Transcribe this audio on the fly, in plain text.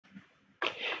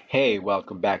Hey,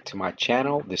 welcome back to my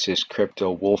channel. This is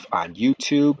Crypto Wolf on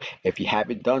YouTube. If you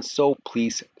haven't done so,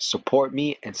 please support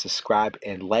me and subscribe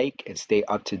and like and stay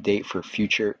up to date for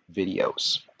future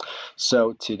videos.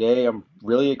 So today I'm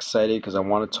really excited because I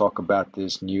want to talk about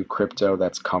this new crypto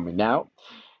that's coming out.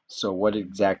 So what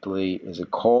exactly is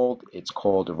it called? It's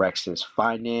called Rexas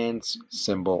Finance,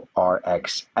 symbol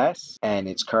RXS, and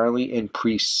it's currently in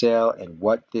pre-sale. And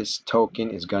what this token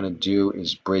is going to do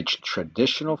is bridge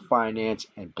traditional finance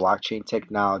and blockchain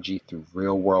technology through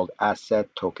real-world asset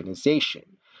tokenization.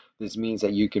 This means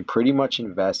that you can pretty much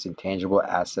invest in tangible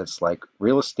assets like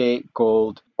real estate,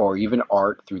 gold, or even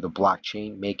art through the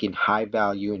blockchain, making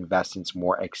high-value investments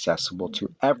more accessible to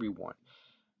everyone.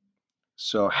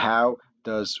 So how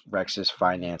does Rexas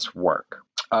Finance work?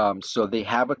 So they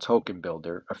have a token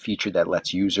builder, a feature that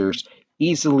lets users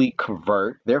easily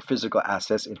convert their physical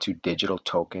assets into digital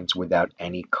tokens without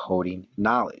any coding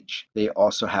knowledge. They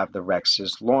also have the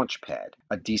Rexas Launchpad,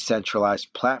 a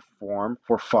decentralized platform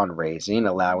for fundraising,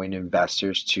 allowing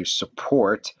investors to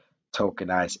support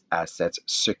tokenized assets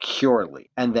securely.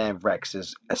 And then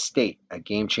Rex's Estate, a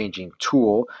game-changing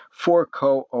tool for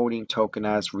co-owning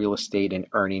tokenized real estate and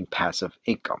earning passive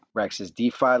income. Rex's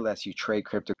DeFi lets you trade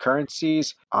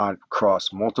cryptocurrencies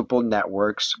across multiple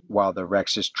networks, while the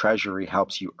Rex's Treasury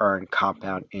helps you earn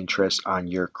compound interest on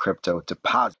your crypto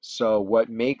deposit. So what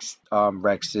makes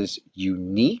Rex's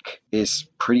unique is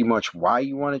pretty much why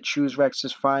you want to choose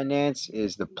Rex's Finance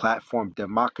is the platform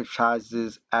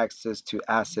democratizes access to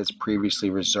assets previously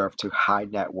reserved to high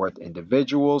net worth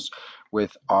individuals.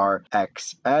 With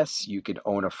RXS, you can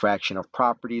own a fraction of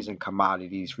properties and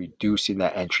commodities, reducing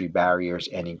the entry barriers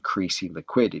and increasing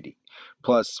liquidity.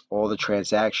 Plus, all the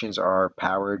transactions are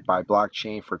powered by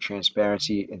blockchain for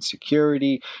transparency and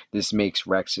security. This makes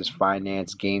Rex's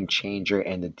Finance game changer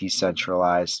in the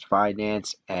decentralized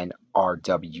finance and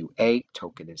RWA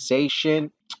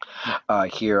tokenization.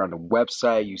 Here on the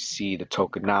website, you see the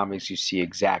tokenomics, you see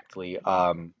exactly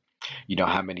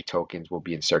how many tokens will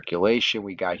be in circulation.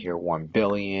 We got here 1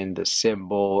 billion, the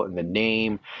symbol and the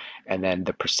name, and then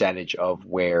the percentage of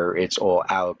where it's all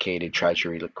allocated: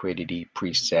 treasury, liquidity,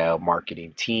 pre-sale,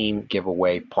 marketing team,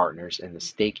 giveaway, partners, and the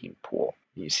staking pool.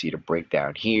 You see the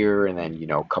breakdown here, and then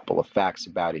a couple of facts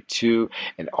about it too.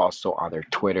 And also on their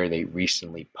Twitter, they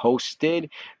recently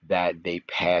posted that they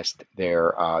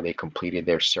completed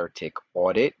their CertiK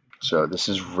audit. So this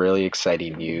is really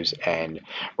exciting news, and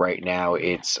right now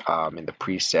it's in the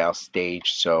pre-sale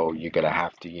stage. So you're gonna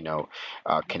have to,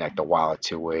 connect the wallet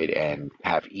to it and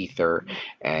have Ether,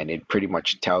 and it pretty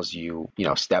much tells you,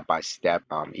 step by step,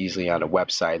 easily on the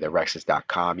website, the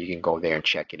Rexas.com. You can go there and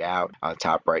check it out. On the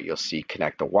top right, you'll see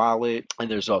connect the wallet,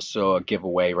 and there's also a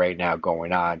giveaway right now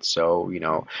going on. So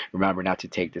remember not to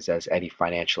take this as any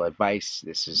financial advice.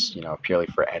 This is purely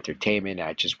for entertainment.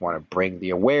 I just want to bring the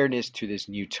awareness to this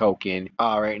new token.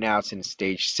 Right now it's in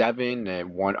stage 7,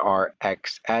 and 1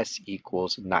 RXS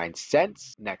equals 9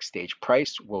 cents. Next stage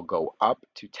price will go up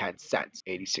to 10 cents.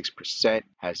 86%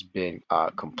 has been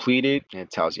completed, and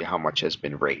it tells you how much has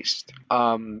been raised.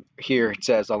 Here it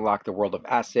says unlock the world of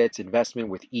assets, investment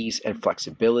with ease and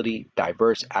flexibility,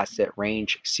 diverse asset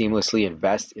range, seamlessly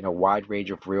invest in a wide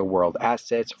range of real world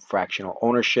assets, fractional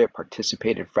ownership,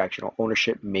 participate in fractional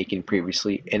ownership, making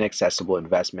previously inaccessible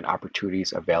investment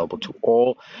opportunities available to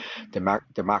all.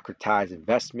 Democratize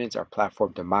investments. Our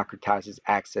platform democratizes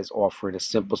access, offering a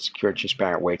simple, secure,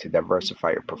 transparent way to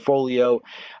diversify your portfolio.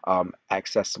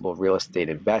 Accessible real estate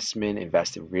investment.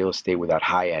 Invest in real estate without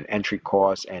high-end entry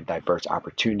costs and diverse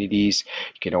opportunities.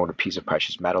 You can own a piece of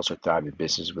precious metals or thrive in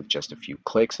business with just a few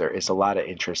clicks. There is a lot of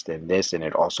interest in this, and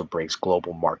it also brings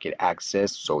global market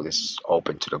access. So this is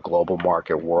open to the global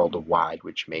market worldwide,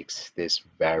 which makes this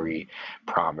very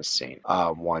promising.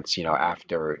 Once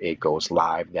after it goes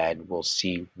live, then we'll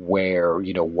see where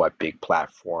what big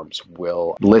platforms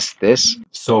will list this.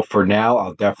 So for now,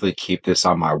 I'll definitely keep this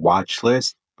on my watch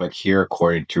list. But here,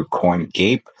 according to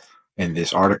CoinGape, in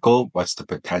this article, what's the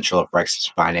potential of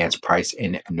Rexas Finance price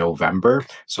in November?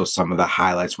 So some of the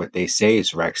highlights, what they say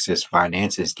is Rexas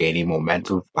Finance is gaining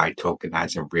momentum by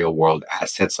tokenizing real world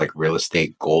assets like real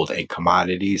estate, gold, and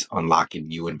commodities, unlocking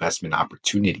new investment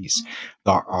opportunities.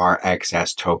 The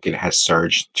RXS token has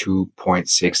surged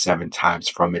 2.67 times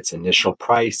from its initial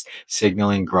price,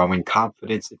 signaling growing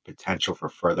confidence and potential for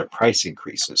further price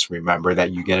increases. Remember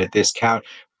that you get a discount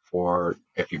for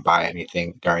if you buy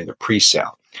anything during the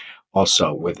pre-sale.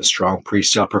 Also, with a strong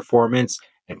pre-sale performance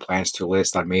and plans to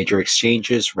list on major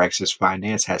exchanges, Rexas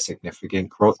Finance has significant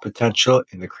growth potential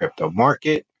in the crypto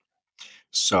market.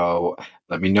 So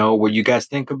let me know what you guys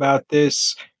think about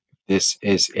this. This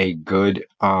is a good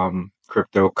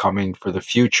crypto coming for the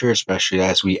future, especially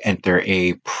as we enter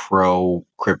a pro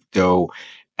crypto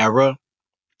era.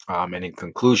 And in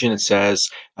conclusion, it says,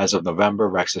 as of November,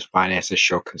 Rexas finances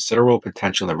show considerable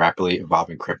potential in the rapidly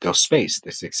evolving crypto space.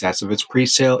 The success of its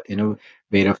pre-sale,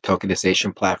 innovative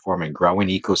tokenization platform, and growing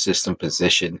ecosystem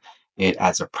position it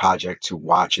as a project to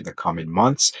watch in the coming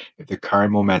months. If the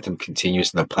current momentum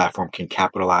continues and the platform can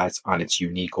capitalize on its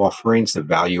unique offerings, the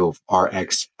value of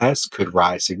RXS could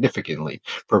rise significantly,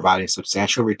 providing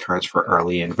substantial returns for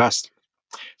early investors.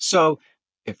 So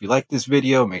if you like this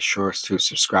video, make sure to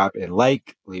subscribe and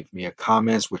like. Leave me a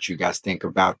comment what you guys think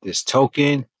about this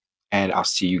token. And I'll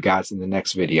see you guys in the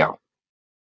next video.